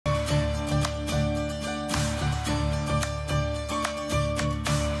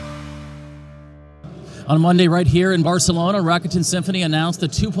On Monday, right here in Barcelona, Rakuten Symphony announced the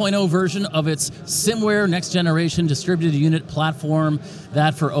 2.0 version of its Symware next-generation distributed unit platform.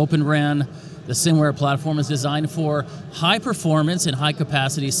 That for Open RAN. The Symware platform is designed for high performance and high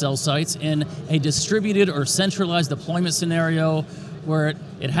capacity cell sites in a distributed or centralized deployment scenario where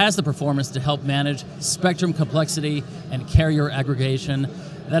it has the performance to help manage spectrum complexity and carrier aggregation.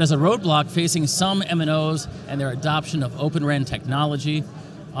 That is a roadblock facing some MNOs and their adoption of Open RAN technology.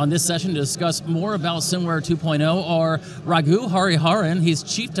 On this session to discuss more about Symware 2.0 are Raghu Hariharan, he's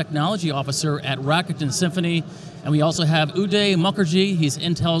Chief Technology Officer at Rakuten Symphony, and we also have Udayan Mukherjee, he's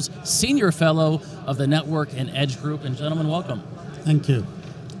Intel's Senior Fellow of the Network and Edge Group. And gentlemen, welcome. Thank you.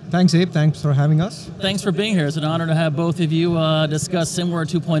 Thanks, Abe. Thanks for having us. Thanks for being here. It's an honor to have both of you discuss Symware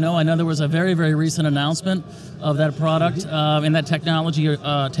 2.0. I know there was a very, very recent announcement of that product and that technology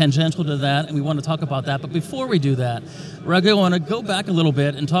tangential to that, and we want to talk about that. But before we do that, Raghu, I want to go back a little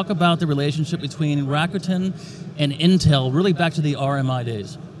bit and talk about the relationship between Rakuten and Intel, really back to the RMI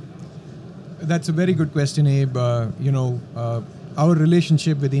days. That's a very good question, Abe. Our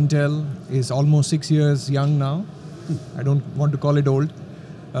relationship with Intel is almost 6 years young now. I don't want to call it old.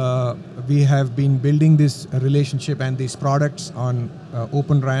 We have been building this relationship and these products on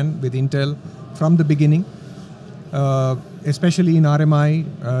Open RAN with Intel from the beginning. Especially in RMI,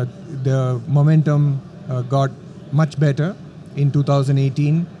 the momentum got much better in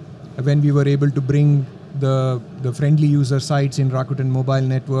 2018 when we were able to bring the friendly user sites in Rakuten mobile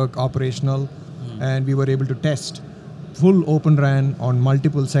network operational, and we were able to test full Open RAN on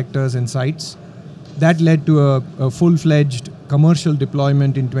multiple sectors and sites. That led to a full-fledged commercial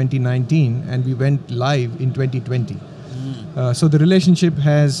deployment in 2019, and we went live in 2020. So the relationship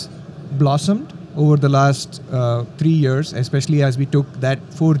has blossomed over the last 3 years, especially as we took that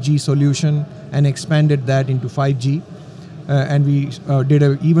 4G solution and expanded that into 5G. And we did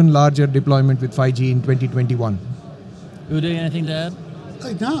an even larger deployment with 5G in 2021. Uday, anything to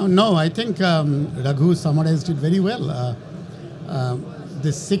add? No, I think Raghu summarized it very well.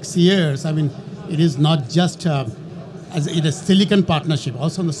 This 6 years, I mean, it is not just as it is silicon partnership,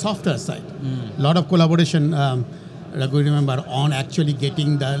 also on the software side. A lot of collaboration, Raghu, remember, on actually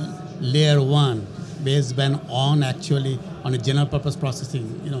getting the layer 1 baseband on actually on a general purpose processing,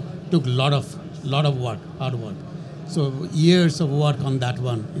 took a lot of work, hard work. So years of work on that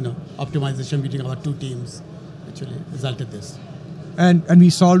one, optimization between our two teams actually resulted this. And we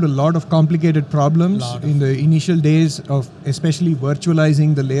solved a lot of complicated problems in the initial days of especially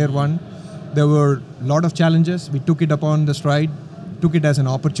virtualizing the layer 1. There were a lot of challenges. We took it upon the stride, took it as an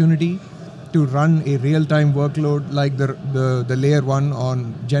opportunity to run a real-time workload like the layer 1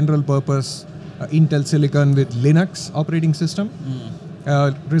 on general purpose Intel Silicon with Linux operating system.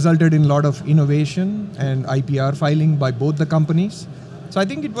 Resulted in a lot of innovation and IPR filing by both the companies. So I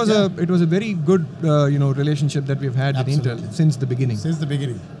think it was a very good relationship that we've had with Intel since the beginning. Since the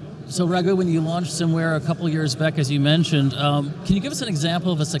beginning. So Raghu, when you launched Symware a couple years back, as you mentioned, can you give us an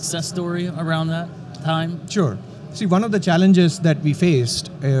example of a success story around that time? Sure. See, one of the challenges that we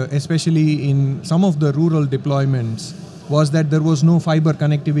faced, especially in some of the rural deployments, was that there was no fiber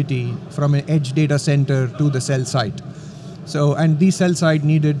connectivity from an edge data center to the cell site. So, and the cell site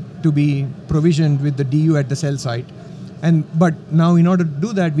needed to be provisioned with the DU at the cell site. But now in order to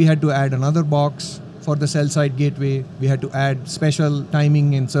do that, we had to add another box for the cell site gateway. We had to add special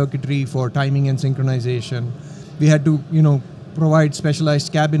timing and circuitry for timing and synchronization. We had to, provide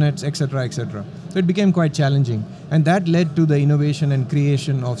specialized cabinets, etc., etc. So it became quite challenging. And that led to the innovation and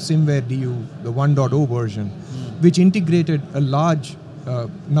creation of Symware DU, the 1.0 version, which integrated a large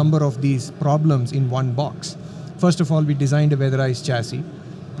number of these problems in one box. First of all, we designed a weatherized chassis.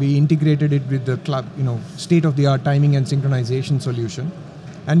 We integrated it with the state-of-the-art timing and synchronization solution.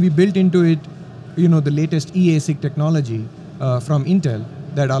 And we built into it, the latest eASIC technology from Intel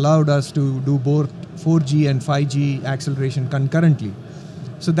that allowed us to do both 4G and 5G acceleration concurrently.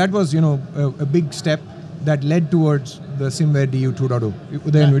 So that was, a big step that led towards the Symware DU 2.0.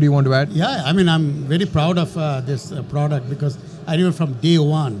 Udayan, what do you want to add? Yeah, I mean, I'm very proud of this product because I remember from day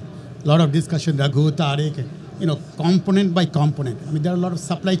one, a lot of discussion, Raghu, Tariq, component by component. I mean, there are a lot of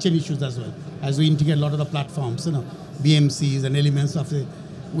supply chain issues as well. As we integrate a lot of the platforms, BMCs and elements of it.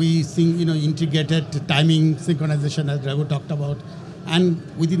 We think, integrated timing, synchronization, as Raghu talked about, and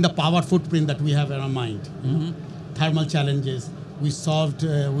within the power footprint that we have in our mind. Thermal challenges, we solved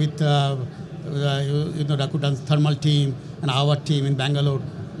with Rakuten's thermal team and our team in Bangalore.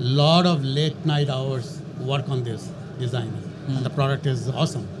 A lot of late night hours work on this design. And the product is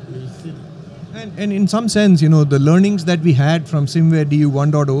awesome. And in some sense, the learnings that we had from Symware DU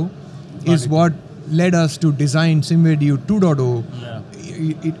 1.0 is what led us to design Symware DU 2.0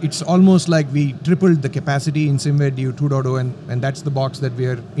 it's almost like we tripled the capacity in Symware DU 2.0, and that's the box that we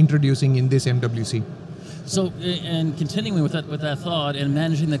are introducing in this MWC. So, and continuing with that thought, and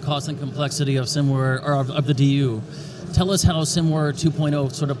managing the cost and complexity of Symware, or of the DU, tell us how Symware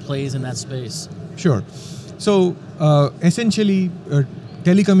 2.0 sort of plays in that space. Sure. So, essentially,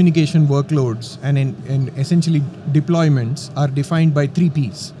 telecommunication workloads and essentially deployments are defined by 3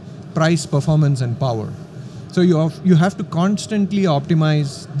 Ps: price, performance, and power. So you have to constantly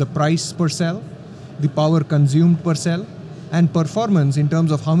optimize the price per cell, the power consumed per cell, and performance in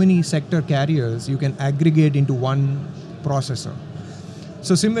terms of how many sector carriers you can aggregate into one processor.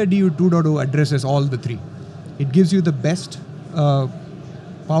 So Symware DU 2.0 addresses all the 3. It gives you the best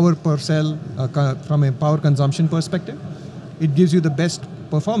power per cell from a power consumption perspective. It gives you the best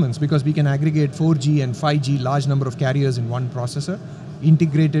performance because we can aggregate 4G and 5G large number of carriers in one processor,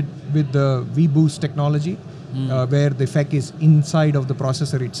 integrated with the vBoost technology, where the FEC is inside of the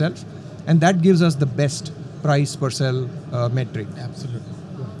processor itself, and that gives us the best price per cell metric. Absolutely.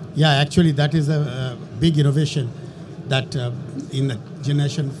 Yeah, actually that is a big innovation that in the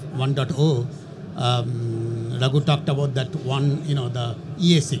generation 1.0, Raghu talked about that one, the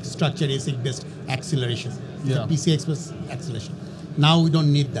EASIC, structured ASIC based acceleration, the PCI Express acceleration. Now we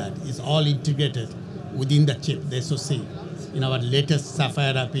don't need that. It's all integrated within the chip, the SoC, in our latest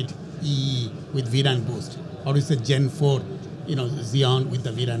Sapphire Rapid EE with VRAM boost, or it's a Gen 4, Xeon with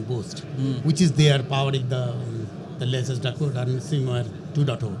the VRAM boost, which is there powering the latest Rakuten Symphony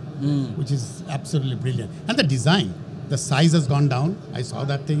 2.0, which is absolutely brilliant. And the design, the size has gone down. I saw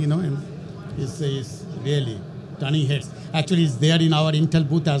that thing, and it's really turning heads. Actually, it's there in our Intel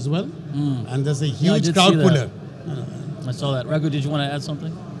booth as well, and there's a huge crowd puller. I saw that. Raghu, did you want to add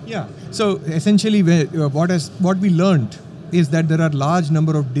something? Yeah. So essentially, what we learned is that there are large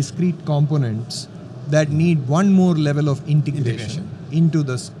number of discrete components that need one more level of integration into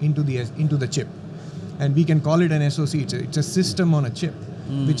the chip, and we can call it an SoC. It's a system on a chip,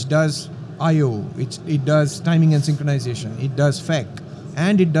 which does I/O, it does timing and synchronization, it does FEC,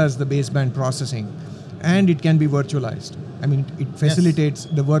 and it does the baseband processing, and it can be virtualized. I mean, it facilitates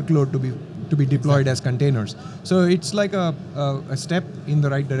the workload to be deployed as containers. So it's like a step in the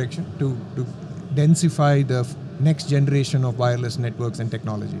right direction to densify the next generation of wireless networks and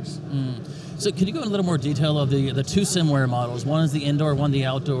technologies. So can you go in a little more detail of the 2 Symware models? One is the indoor, one the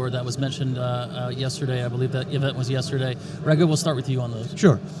outdoor that was mentioned yesterday. I believe that event was yesterday. Raghu, we'll start with you on those.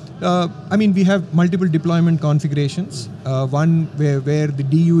 Sure. We have multiple deployment configurations. One where the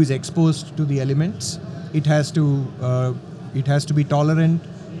DU is exposed to the elements. It has to be tolerant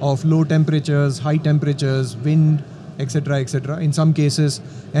of low temperatures, high temperatures, wind, etc., etc. In some cases,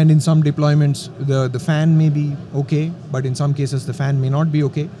 and in some deployments, the fan may be okay, but in some cases the fan may not be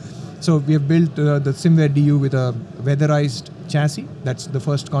okay. So we have built the Symware DU with a weatherized chassis. That's the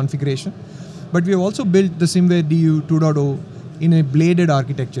first configuration. But we have also built the Symware DU 2.0 in a bladed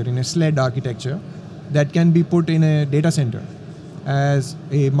architecture, in a sled architecture, that can be put in a data center as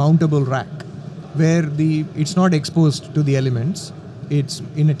a mountable rack, where it's not exposed to the elements. It's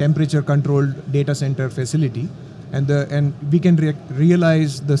in a temperature-controlled data center facility, and we can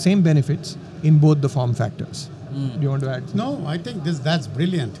realize the same benefits in both the form factors. Do you want to add something? No, I think that's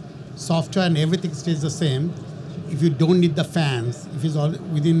brilliant. Software and everything stays the same. If you don't need the fans, if it's all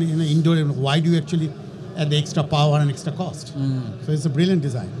within an indoor, why do you actually add the extra power and extra cost? So it's a brilliant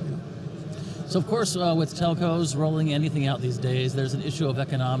design. So of course, with telcos rolling anything out these days, there's an issue of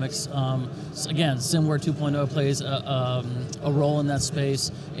economics. Again, Symware 2.0 plays a role in that space.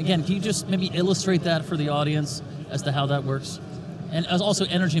 Again, can you just maybe illustrate that for the audience as to how that works? And also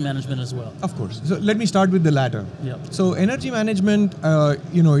energy management as well. Of course. So let me start with the latter. Yep. So energy management,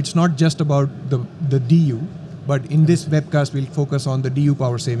 it's not just about the DU, but in this webcast we'll focus on the DU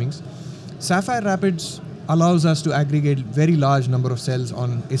power savings. Sapphire Rapids allows us to aggregate very large number of cells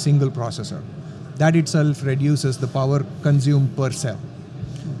on a single processor. That itself reduces the power consumed per cell.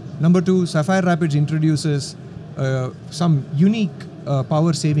 Number 2, Sapphire Rapids introduces some unique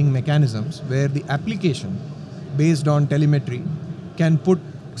power saving mechanisms where the application based on telemetry can put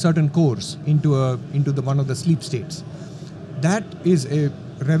certain cores into one of the sleep states. That is a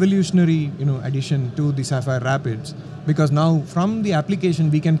revolutionary addition to the Sapphire Rapids, because now from the application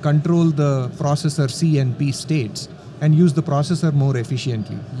we can control the processor C and P states and use the processor more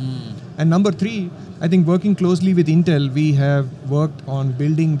efficiently. And number 3, I think working closely with Intel, we have worked on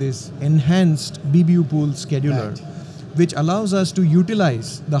building this enhanced BBU pool scheduler, which allows us to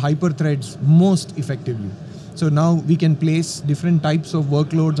utilize the hyperthreads most effectively. So now we can place different types of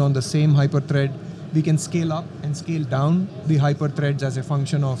workloads on the same hyperthread. We can scale up and scale down the hyperthreads as a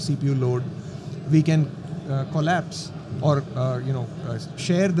function of CPU load. We can collapse or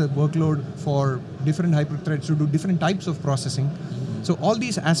share the workload for different hyperthreads to do different types of processing. So all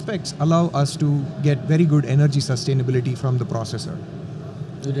these aspects allow us to get very good energy sustainability from the processor.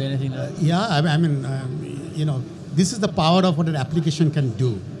 Uday, anything? Yeah, I mean, this is the power of what an application can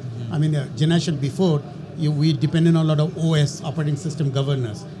do. I mean, generation before, we depended on a lot of OS, operating system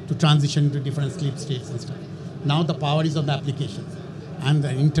governors, to transition to different sleep states and stuff. Now the power is on the application. And the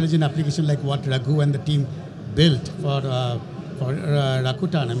intelligent application like what Raghu and the team built for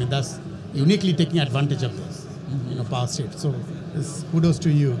Rakuten, I mean, that's uniquely taking advantage of this, power state. So kudos to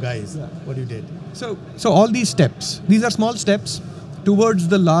you guys, what you did. So all these steps, these are small steps towards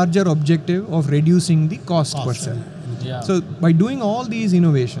the larger objective of reducing the cost per cell. Yeah. So by doing all these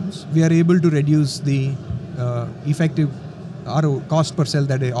innovations, we are able to reduce the effective cost per cell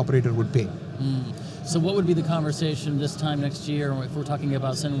that an operator would pay. So what would be the conversation this time next year if we're talking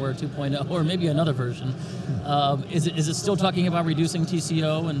about Symware 2.0 or maybe another version? Is it still talking about reducing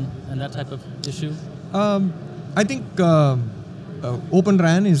TCO and that type of issue? I think Open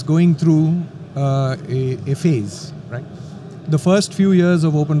RAN is going through a phase, right? The first few years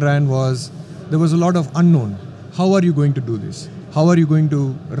of Open RAN there was a lot of unknown. How are you going to do this? How are you going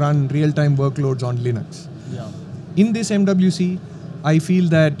to run real-time workloads on Linux? Yeah. In this MWC, I feel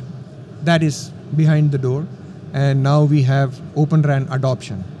that is behind the door, and now we have Open RAN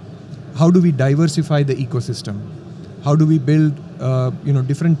adoption. How do we diversify the ecosystem? How do we build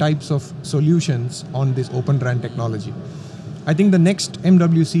different types of solutions on this Open RAN technology? I think the next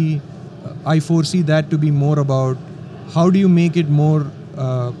MWC, I foresee that to be more about how do you make it more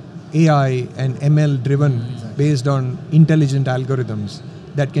AI and ML driven, based on intelligent algorithms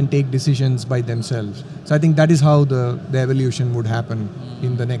that can take decisions by themselves. So I think that is how the evolution would happen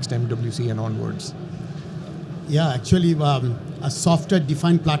in the next MWC and onwards. Yeah, actually, a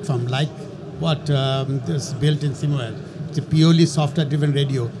software-defined platform like what is built in Symware, it's a purely software-driven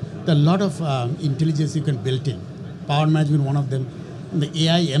radio. There are a lot of intelligence you can build in. Power management, one of them. And the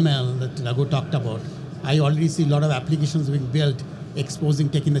AI ML that Raghu talked about, I already see a lot of applications being built,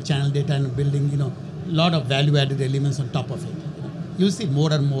 taking the channel data and building, a lot of value-added elements on top of it. You'll see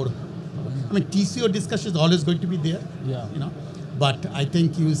more and more. I mean, TCO discussion is always going to be there. Yeah. But I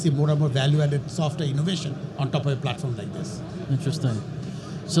think you will see more and more value-added software innovation on top of a platform like this. Interesting.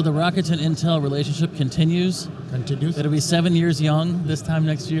 So the Rakuten Intel relationship continues. Continues. It'll be 7 years young this time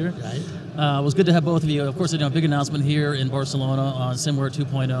next year. Right. It was good to have both of you. Of course, a big announcement here in Barcelona on Symware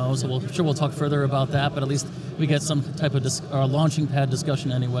 2.0, so I'm sure we'll talk further about that, but at least we get some type of launching pad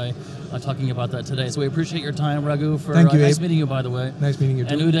discussion anyway, talking about that today. So we appreciate your time, Raghu. Thank you, nice Abe. meeting you, by the way. Nice meeting you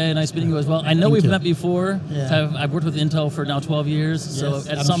too. And Uday, nice meeting you as well. I know we've met before. Yeah. I've worked with Intel for now 12 years, so Yes,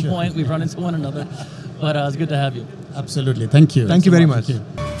 at I'm some sure. point we've run into one another, but it's good to have you. Absolutely. Thank you. Thank you very much. Thank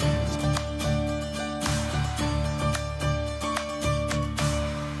you.